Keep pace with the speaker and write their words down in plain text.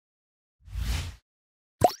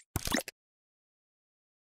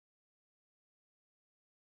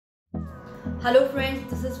Hello friends,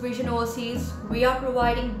 this is Vision Overseas. We are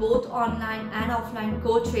providing both online and offline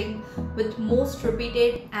coaching with most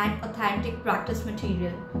repeated and authentic practice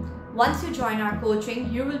material. Once you join our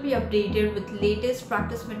coaching, you will be updated with latest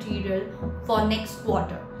practice material for next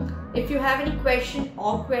quarter. If you have any question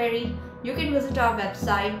or query, you can visit our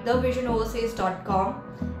website thevisionoverseas.com,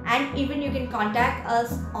 and even you can contact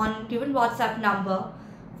us on given WhatsApp number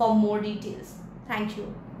for more details. Thank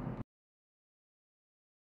you.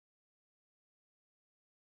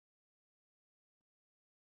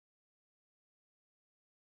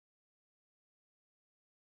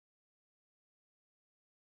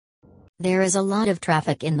 There is a lot of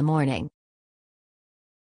traffic in the morning.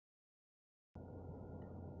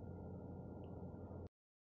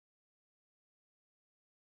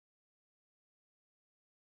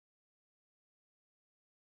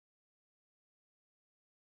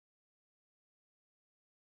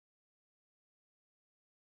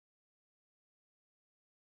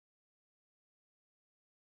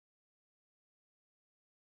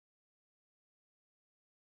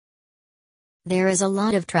 There is a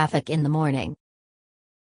lot of traffic in the morning.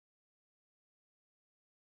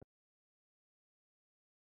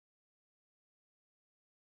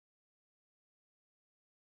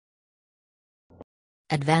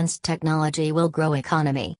 Advanced technology will grow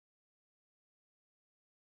economy.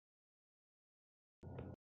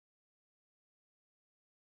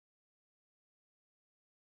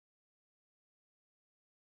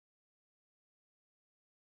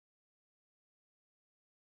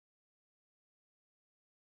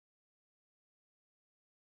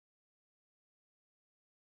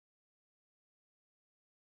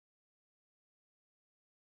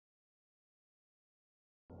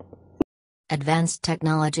 Advanced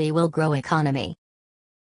technology will grow economy.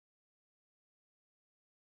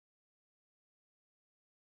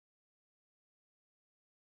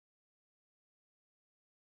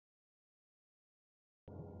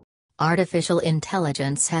 Artificial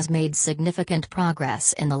intelligence has made significant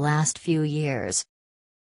progress in the last few years.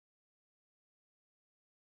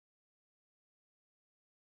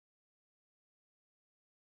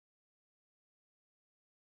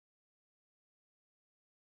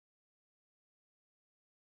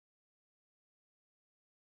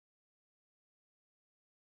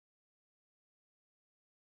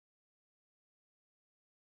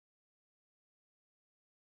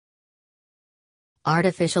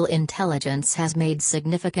 Artificial intelligence has made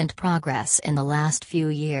significant progress in the last few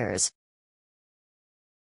years.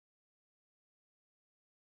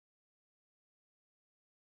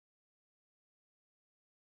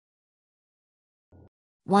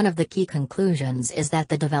 One of the key conclusions is that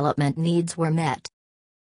the development needs were met.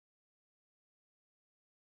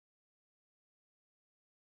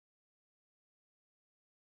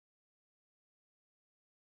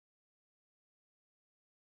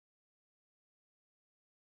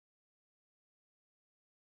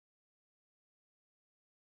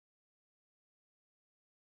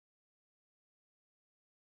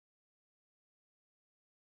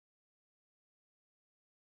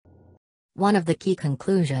 One of the key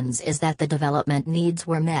conclusions is that the development needs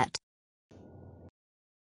were met.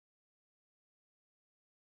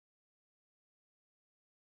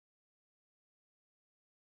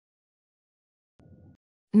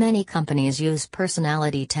 Many companies use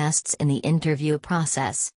personality tests in the interview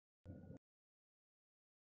process.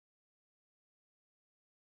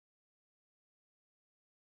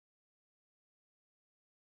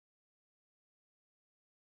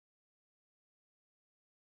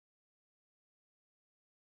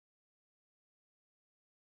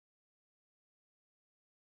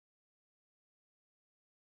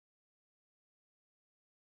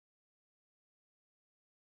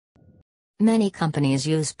 Many companies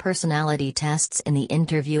use personality tests in the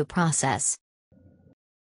interview process.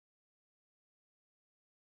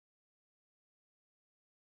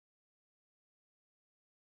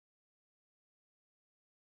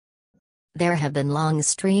 There have been long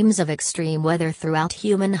streams of extreme weather throughout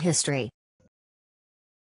human history.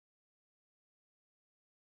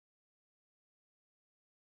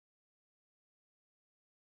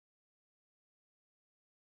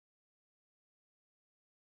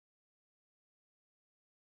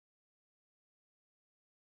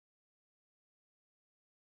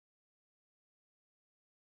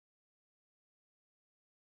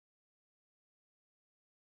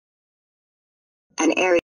 An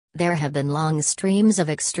area. There have been long streams of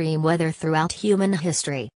extreme weather throughout human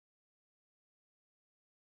history.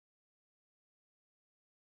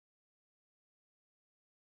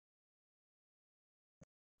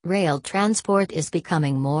 Rail transport is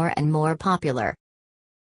becoming more and more popular.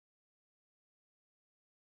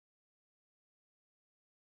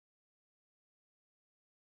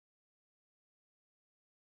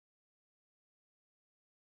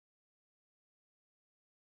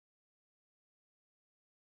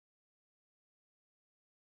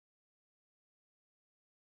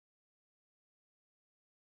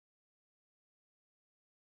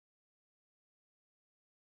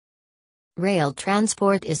 Rail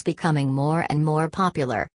transport is becoming more and more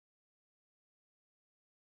popular.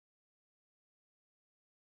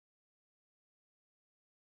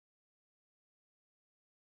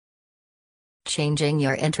 Changing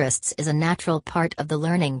your interests is a natural part of the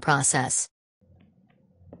learning process.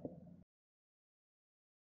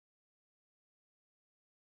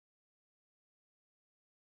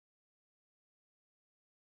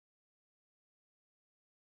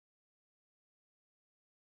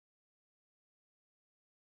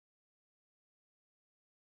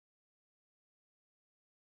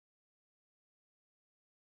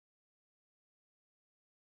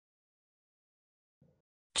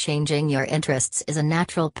 Changing your interests is a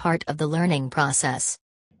natural part of the learning process.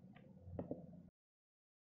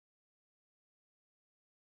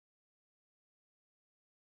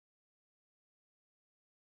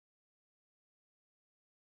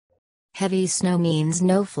 Heavy snow means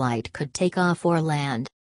no flight could take off or land.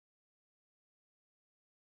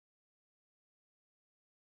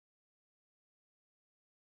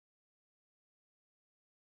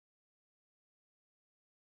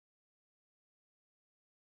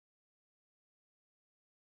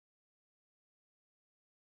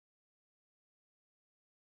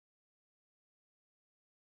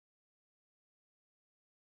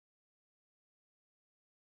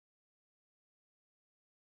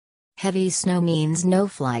 Heavy snow means no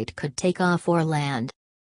flight could take off or land.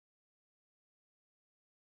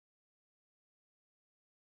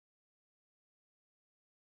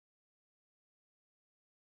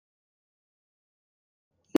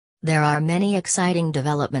 There are many exciting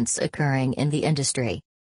developments occurring in the industry.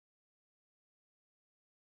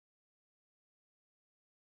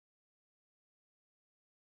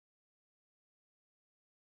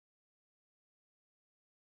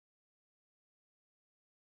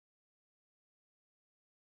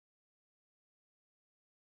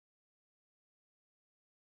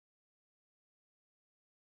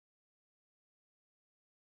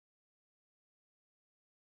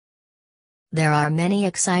 There are many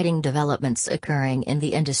exciting developments occurring in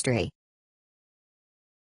the industry.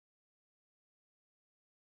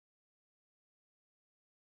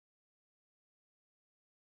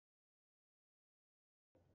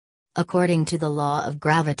 According to the law of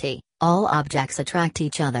gravity, all objects attract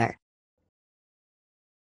each other.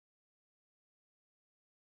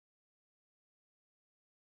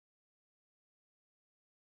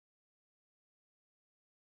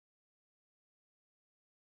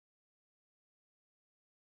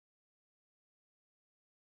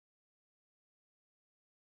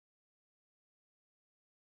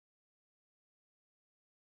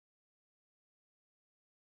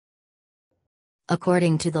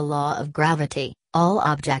 According to the law of gravity, all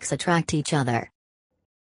objects attract each other.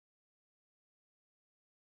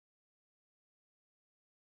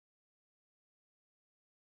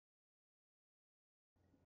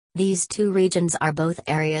 These two regions are both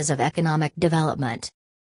areas of economic development.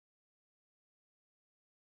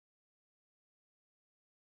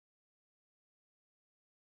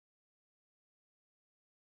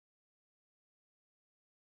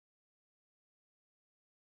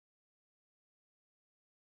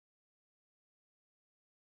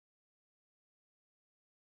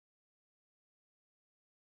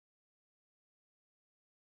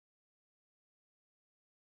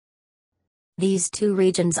 These two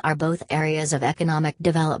regions are both areas of economic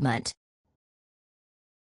development.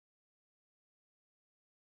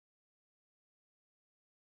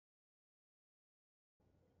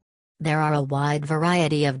 There are a wide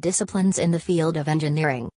variety of disciplines in the field of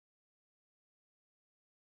engineering.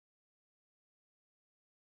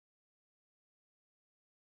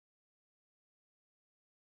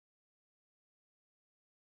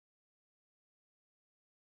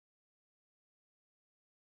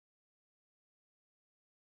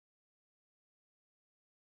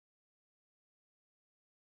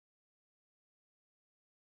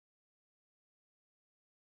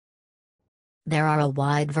 There are a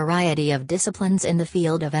wide variety of disciplines in the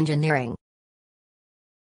field of engineering.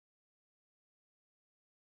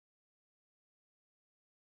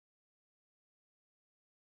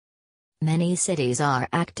 Many cities are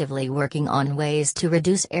actively working on ways to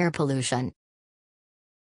reduce air pollution.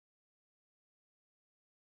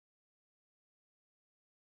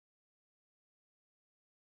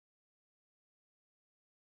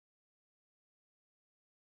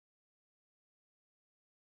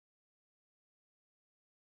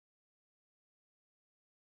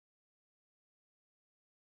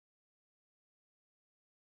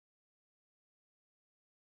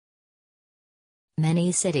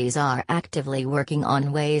 Many cities are actively working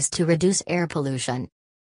on ways to reduce air pollution.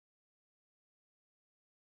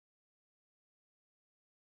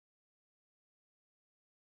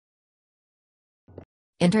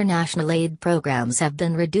 International aid programs have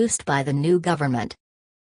been reduced by the new government.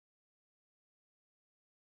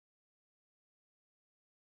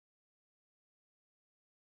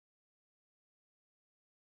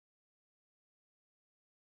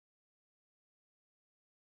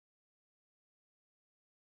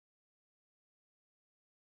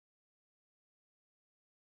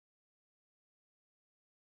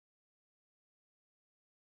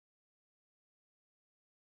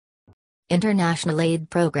 International aid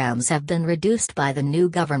programs have been reduced by the new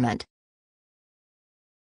government.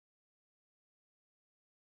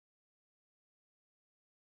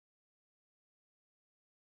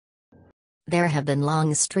 There have been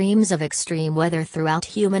long streams of extreme weather throughout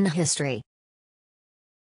human history.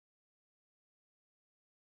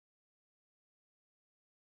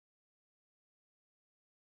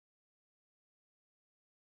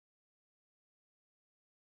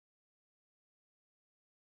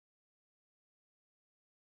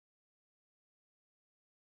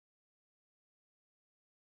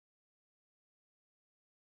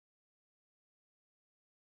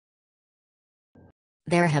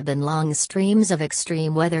 There have been long streams of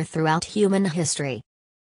extreme weather throughout human history.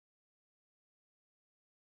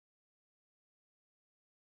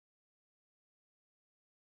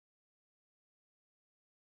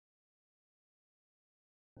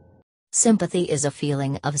 Sympathy is a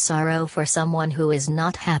feeling of sorrow for someone who is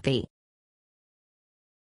not happy.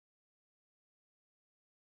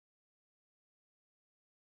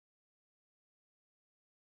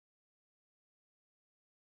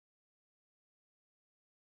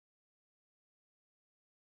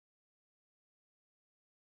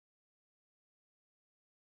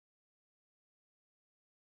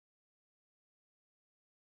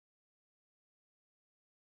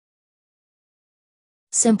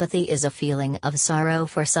 Sympathy is a feeling of sorrow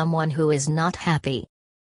for someone who is not happy.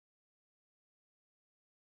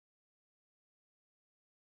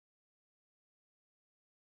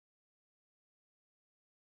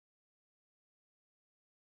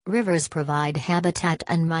 Rivers provide habitat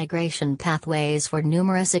and migration pathways for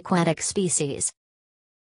numerous aquatic species.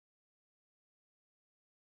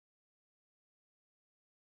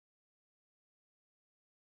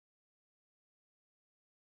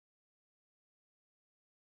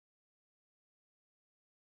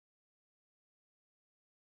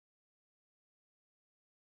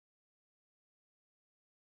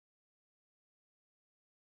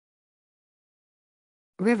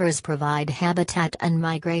 Rivers provide habitat and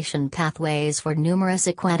migration pathways for numerous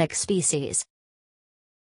aquatic species.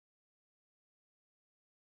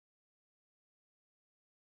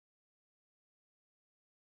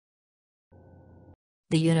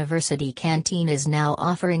 The university canteen is now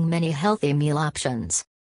offering many healthy meal options.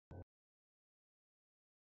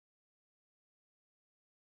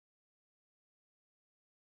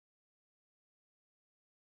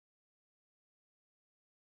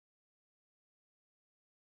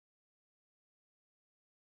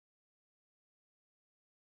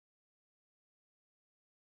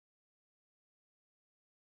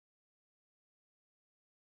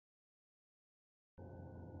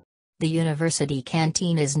 The university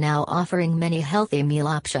canteen is now offering many healthy meal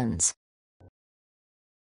options.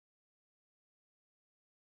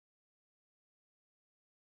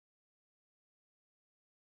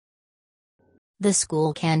 The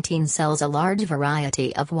school canteen sells a large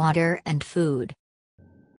variety of water and food.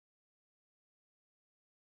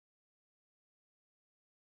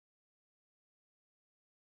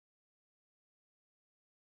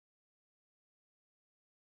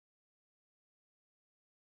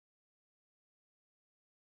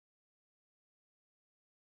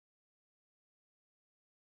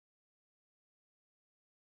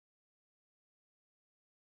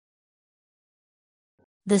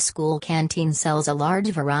 The school canteen sells a large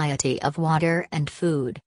variety of water and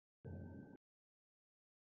food.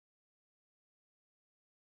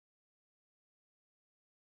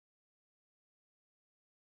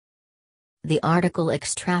 The article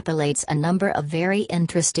extrapolates a number of very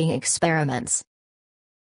interesting experiments.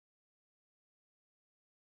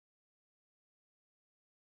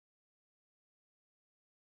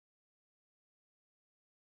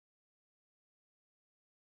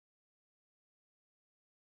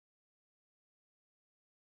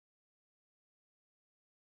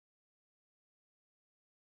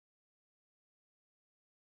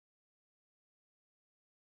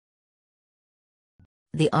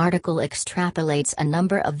 The article extrapolates a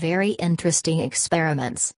number of very interesting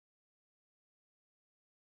experiments.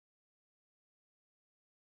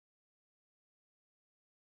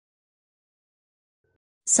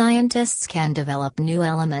 Scientists can develop new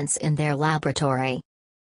elements in their laboratory.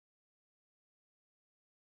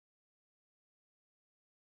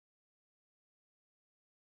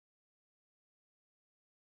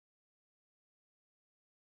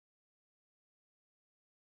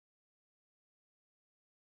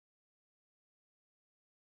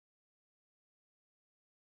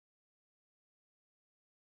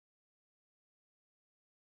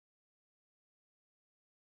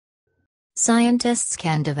 Scientists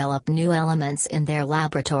can develop new elements in their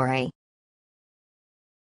laboratory.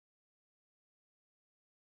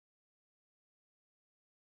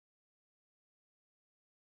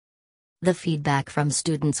 The feedback from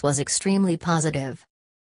students was extremely positive.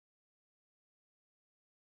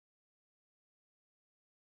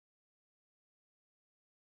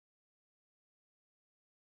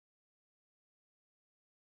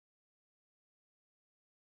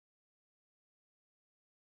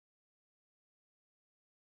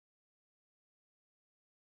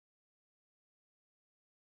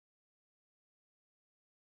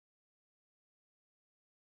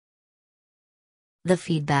 The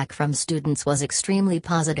feedback from students was extremely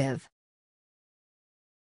positive.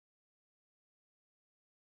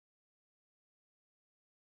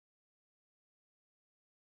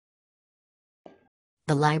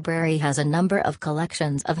 The library has a number of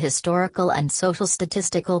collections of historical and social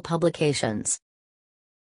statistical publications.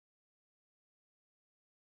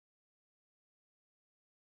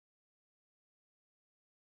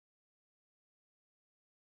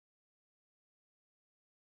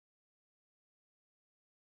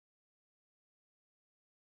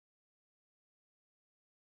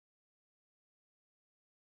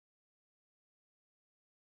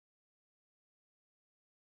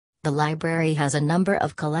 The library has a number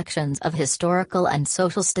of collections of historical and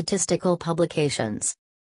social statistical publications.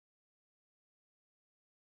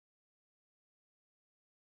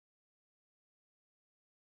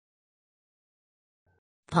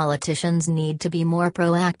 Politicians need to be more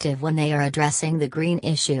proactive when they are addressing the green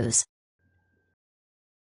issues.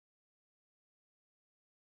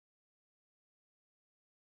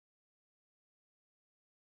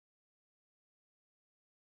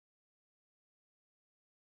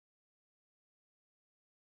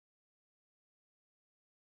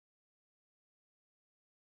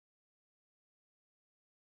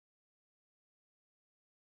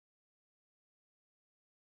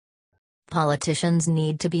 Politicians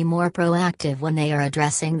need to be more proactive when they are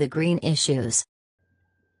addressing the green issues.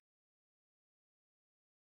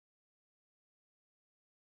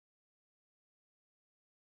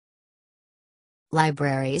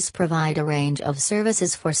 Libraries provide a range of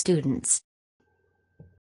services for students.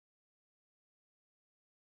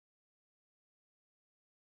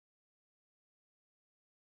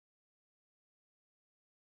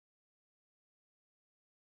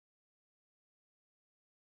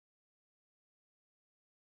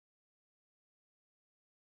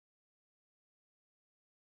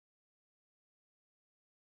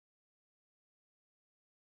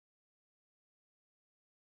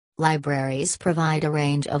 Libraries provide a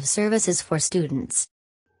range of services for students.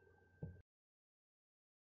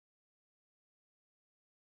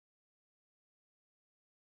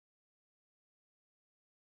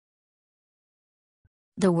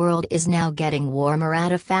 The world is now getting warmer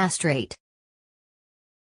at a fast rate.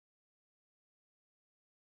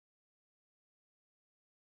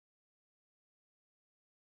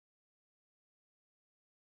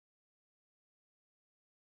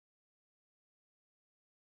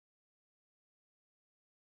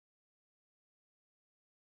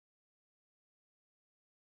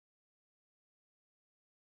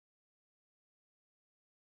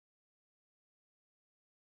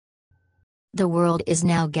 The world is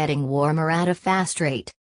now getting warmer at a fast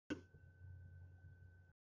rate.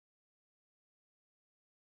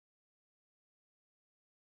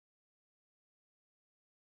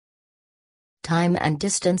 Time and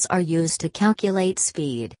distance are used to calculate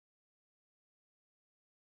speed.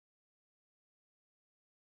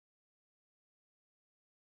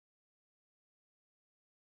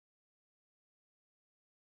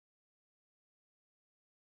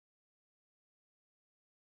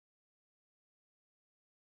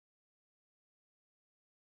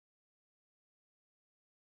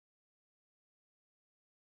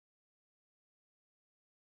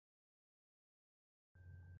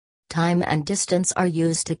 Time and distance are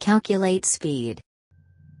used to calculate speed.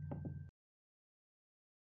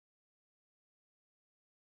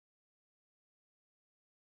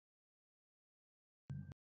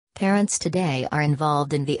 Parents today are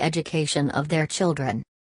involved in the education of their children.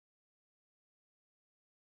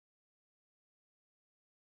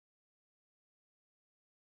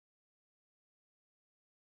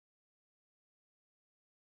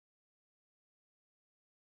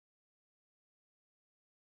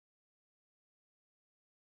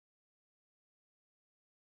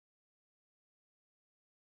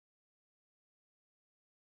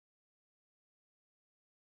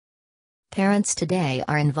 Parents today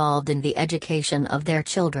are involved in the education of their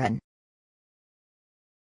children.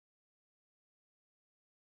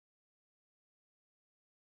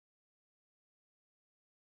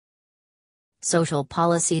 Social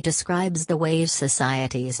policy describes the ways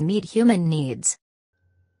societies meet human needs.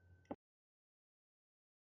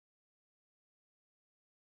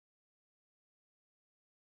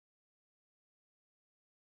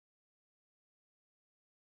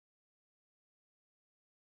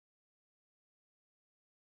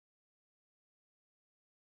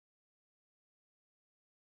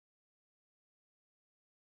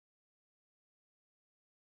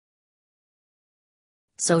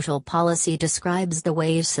 Social policy describes the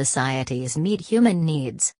ways societies meet human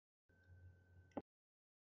needs.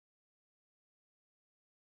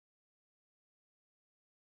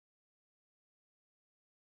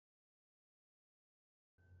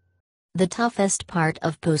 The toughest part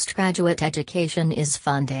of postgraduate education is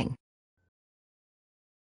funding.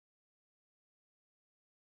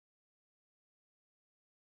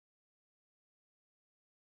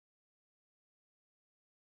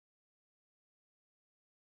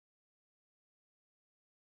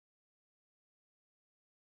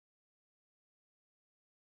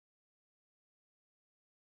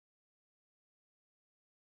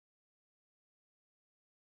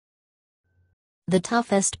 The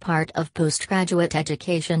toughest part of postgraduate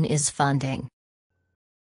education is funding.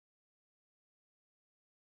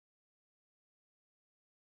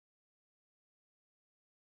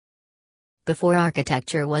 Before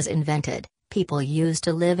architecture was invented, people used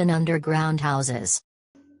to live in underground houses.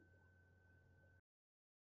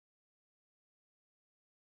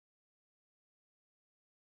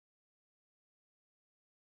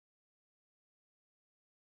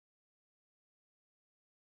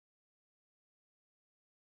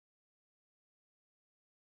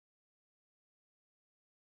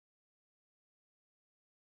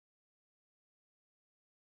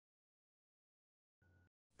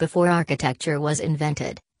 Before architecture was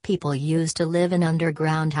invented, people used to live in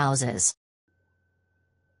underground houses.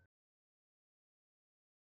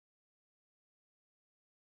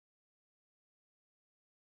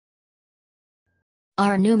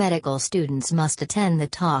 Our new medical students must attend the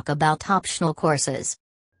talk about optional courses.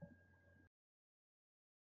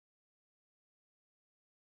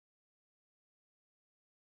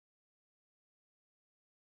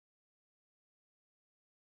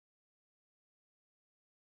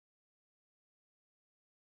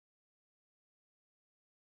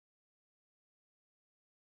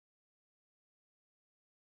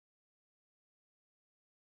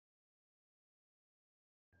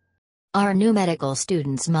 Our new medical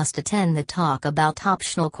students must attend the talk about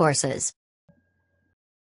optional courses.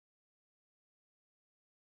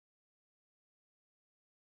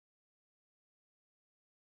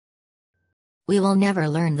 We will never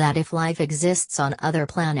learn that if life exists on other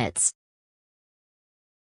planets.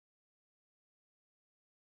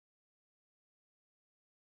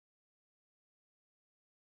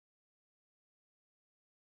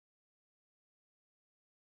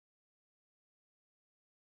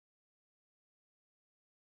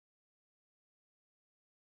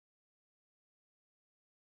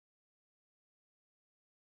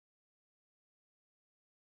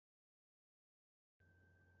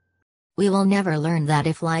 We will never learn that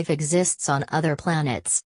if life exists on other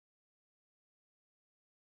planets.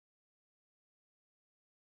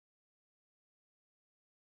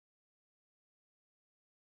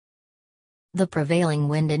 The prevailing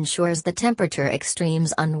wind ensures the temperature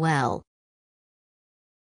extremes unwell.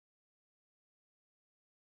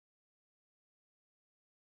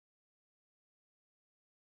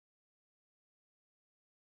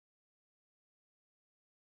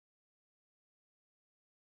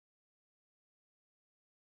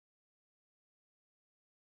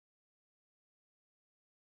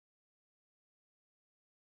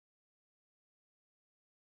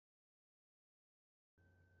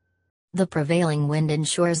 The prevailing wind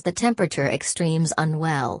ensures the temperature extremes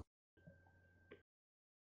unwell.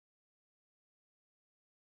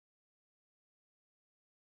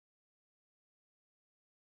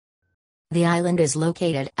 The island is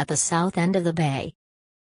located at the south end of the bay.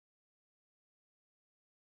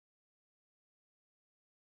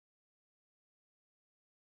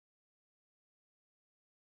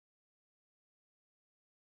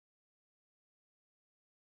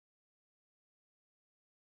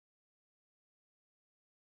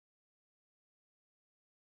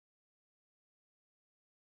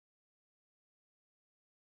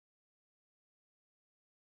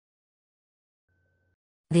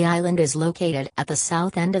 The island is located at the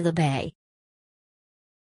south end of the bay.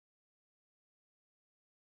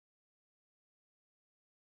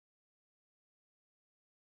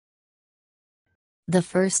 The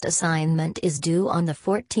first assignment is due on the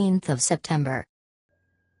 14th of September.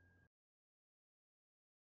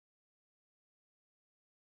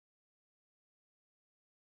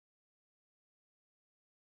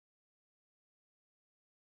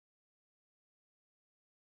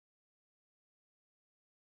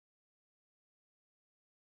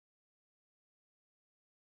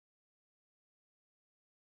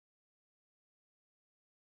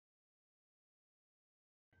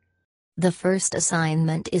 The first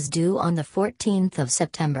assignment is due on the 14th of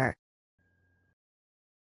September.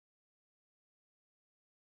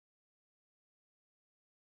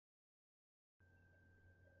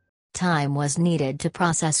 Time was needed to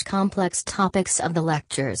process complex topics of the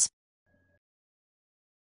lectures.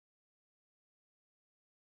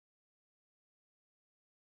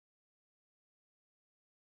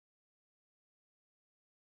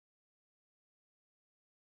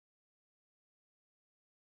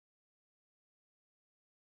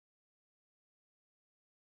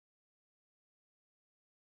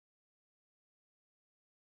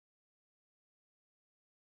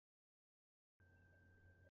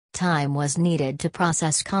 Time was needed to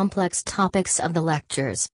process complex topics of the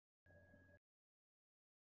lectures.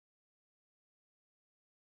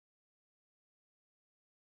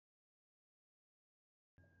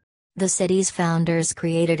 The city's founders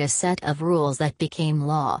created a set of rules that became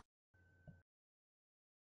law.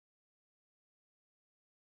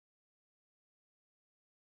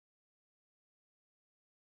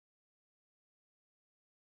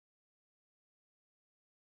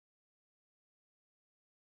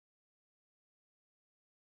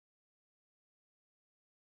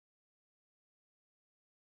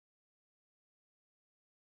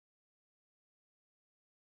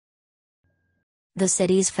 The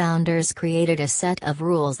city's founders created a set of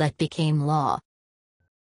rules that became law.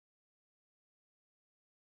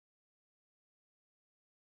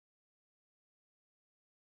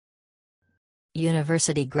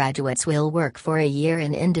 University graduates will work for a year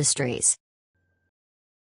in industries.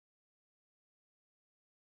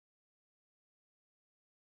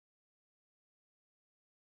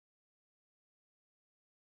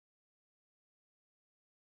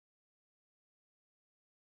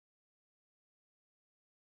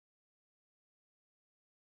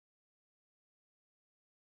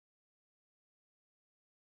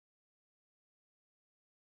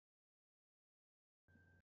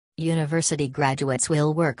 University graduates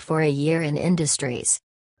will work for a year in industries.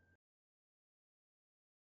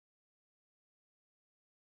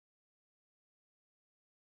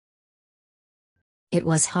 It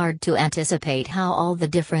was hard to anticipate how all the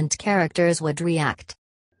different characters would react.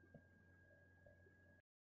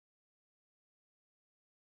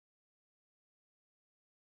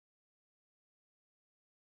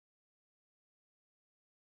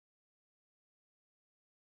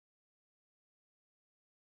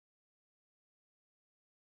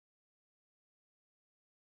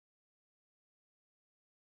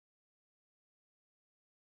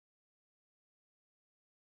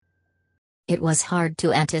 It was hard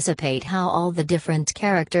to anticipate how all the different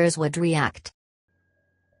characters would react.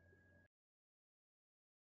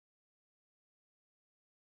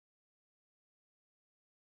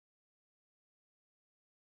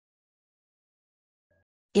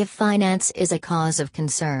 If finance is a cause of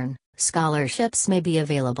concern, scholarships may be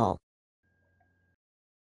available.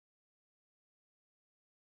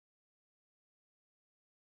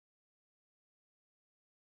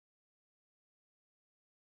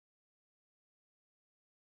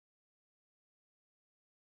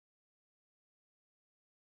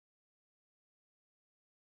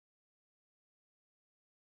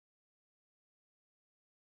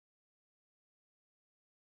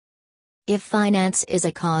 If finance is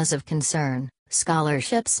a cause of concern,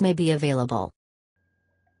 scholarships may be available.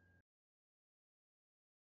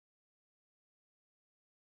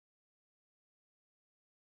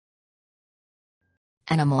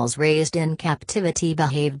 Animals raised in captivity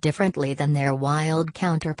behave differently than their wild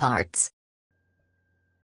counterparts.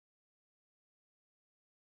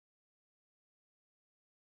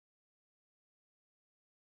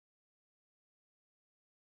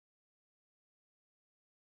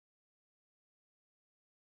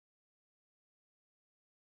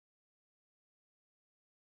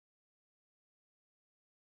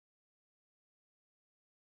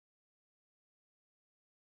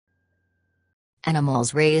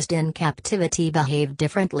 Animals raised in captivity behave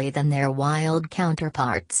differently than their wild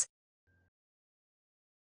counterparts.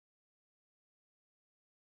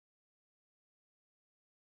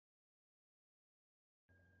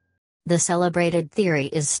 The celebrated theory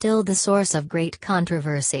is still the source of great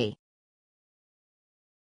controversy.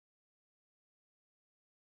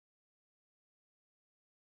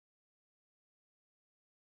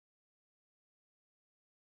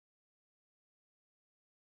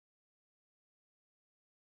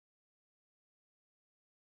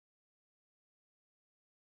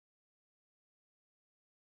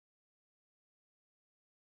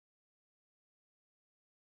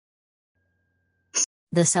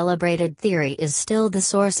 The celebrated theory is still the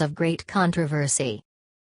source of great controversy.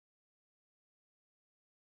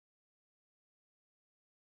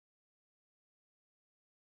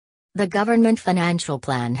 The government financial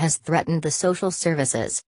plan has threatened the social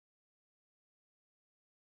services.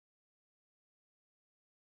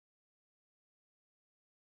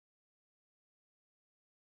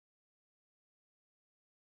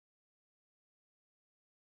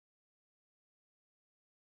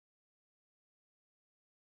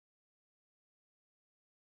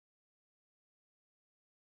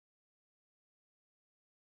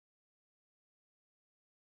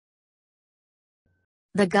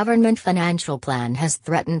 The government financial plan has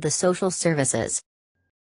threatened the social services.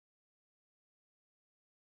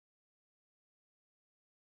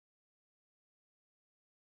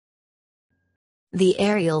 The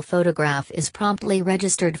aerial photograph is promptly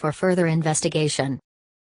registered for further investigation.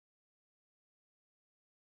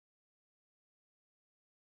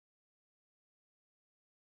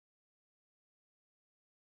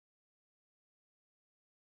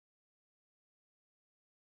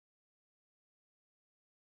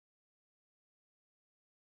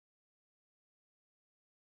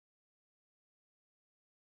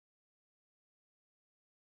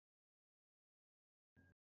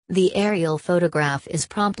 The aerial photograph is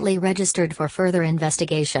promptly registered for further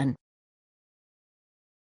investigation.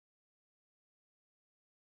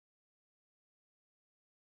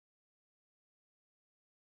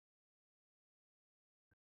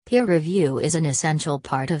 Peer review is an essential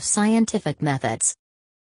part of scientific methods.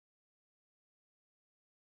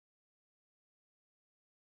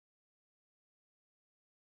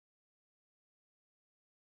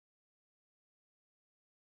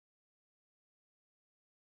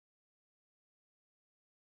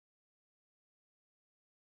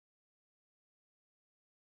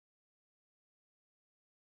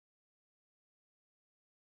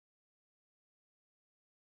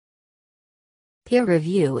 Peer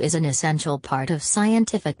review is an essential part of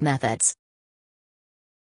scientific methods.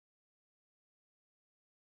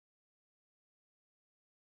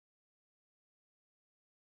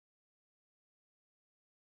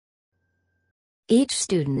 Each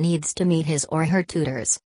student needs to meet his or her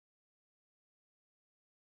tutors.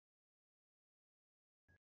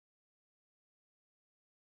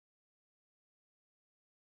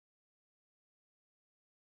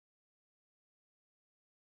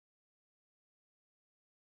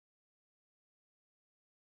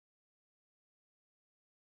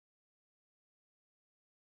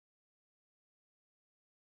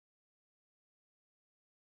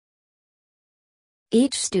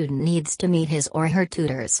 Each student needs to meet his or her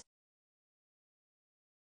tutors.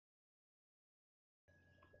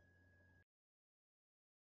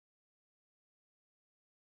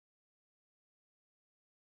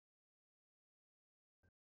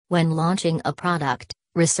 When launching a product,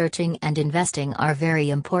 researching and investing are very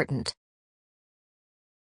important.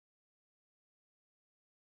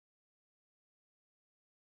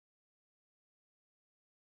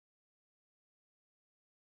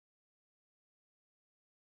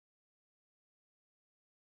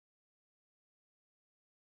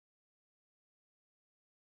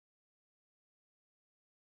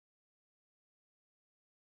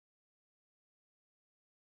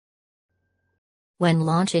 When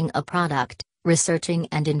launching a product, researching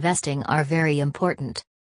and investing are very important.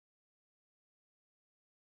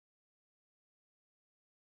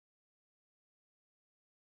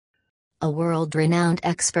 A world-renowned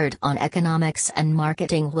expert on economics and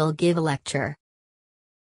marketing will give a lecture.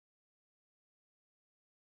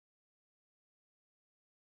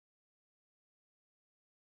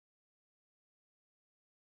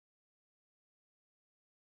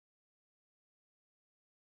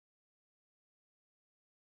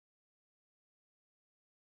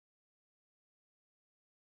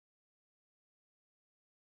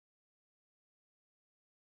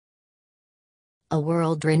 A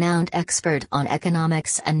world-renowned expert on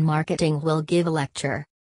economics and marketing will give a lecture.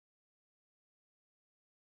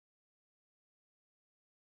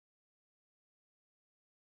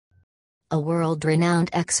 A world-renowned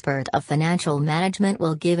expert of financial management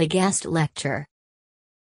will give a guest lecture.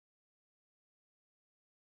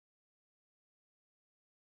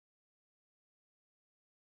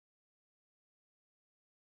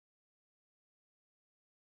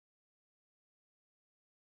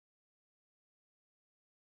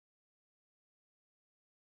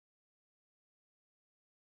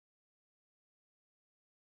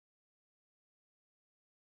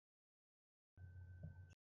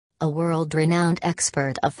 A world-renowned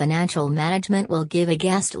expert of financial management will give a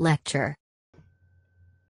guest lecture.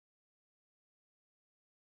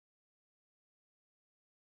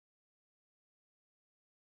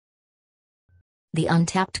 The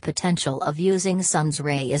untapped potential of using sun's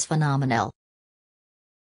ray is phenomenal.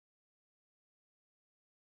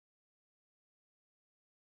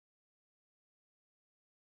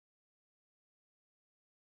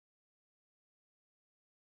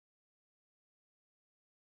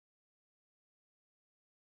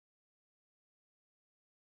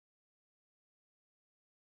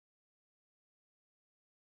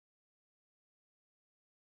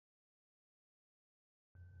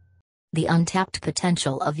 The untapped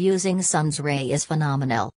potential of using sun's ray is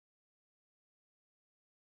phenomenal.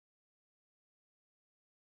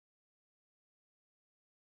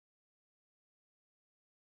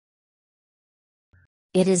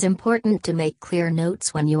 It is important to make clear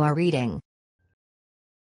notes when you are reading.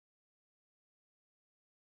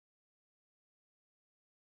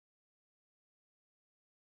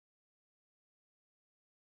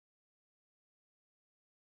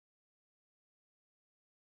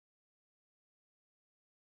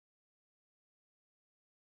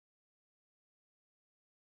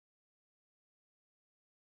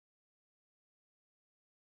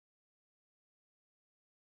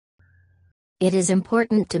 It is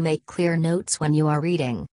important to make clear notes when you are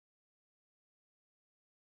reading.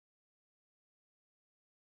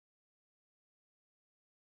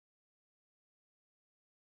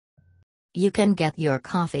 You can get your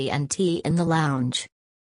coffee and tea in the lounge.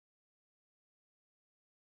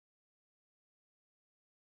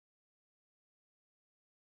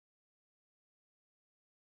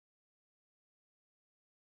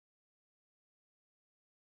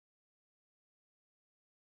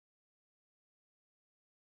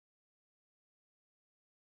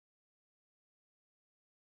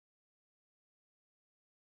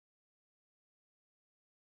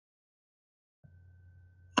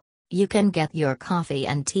 You can get your coffee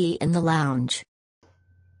and tea in the lounge.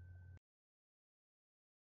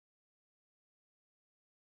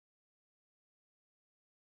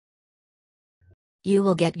 You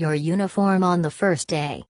will get your uniform on the first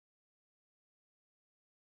day.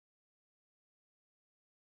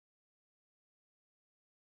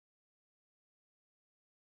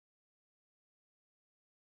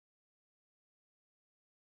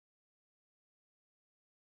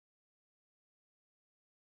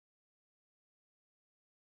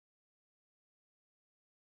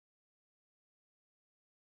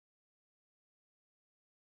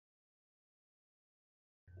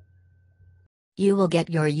 You will get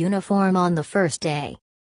your uniform on the first day.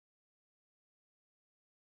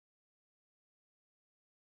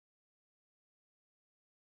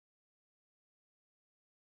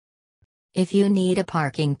 If you need a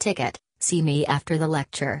parking ticket, see me after the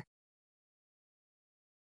lecture.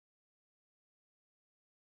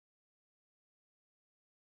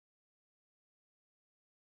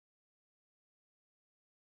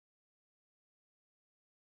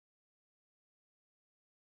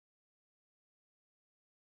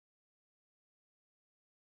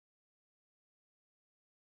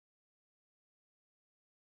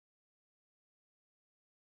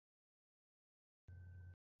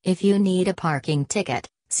 If you need a parking ticket,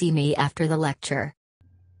 see me after the lecture.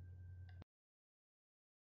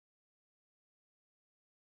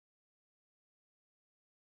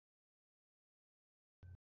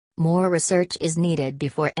 More research is needed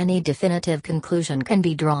before any definitive conclusion can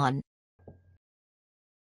be drawn.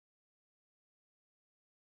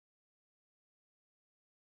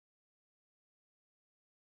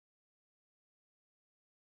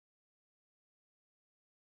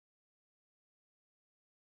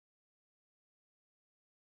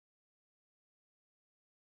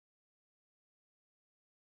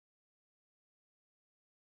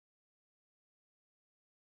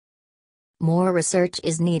 More research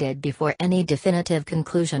is needed before any definitive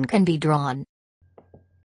conclusion can be drawn.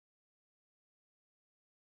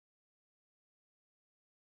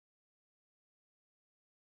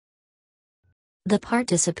 The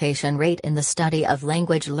participation rate in the study of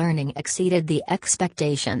language learning exceeded the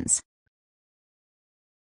expectations.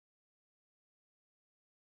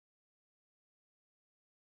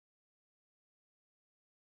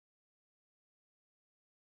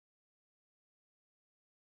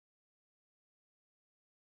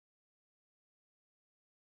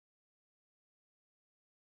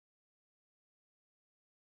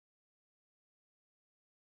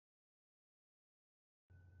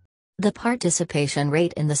 The participation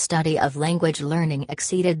rate in the study of language learning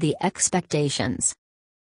exceeded the expectations.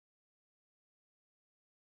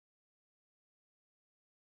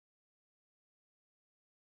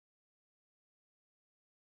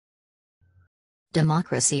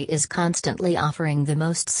 Democracy is constantly offering the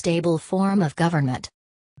most stable form of government.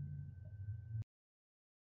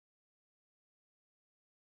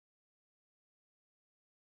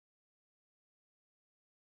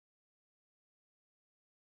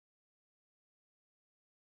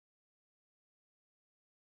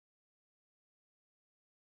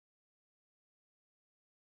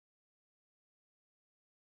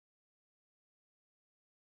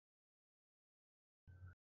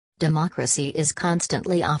 Democracy is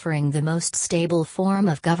constantly offering the most stable form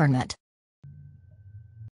of government.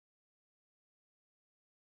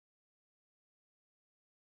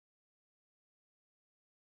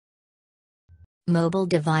 Mobile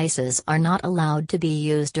devices are not allowed to be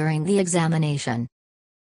used during the examination.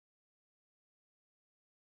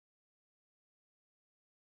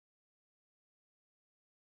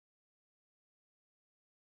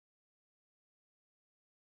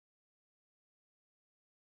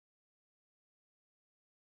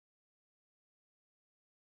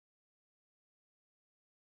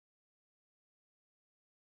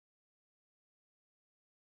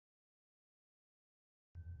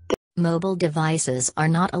 Mobile devices are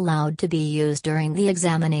not allowed to be used during the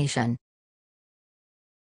examination.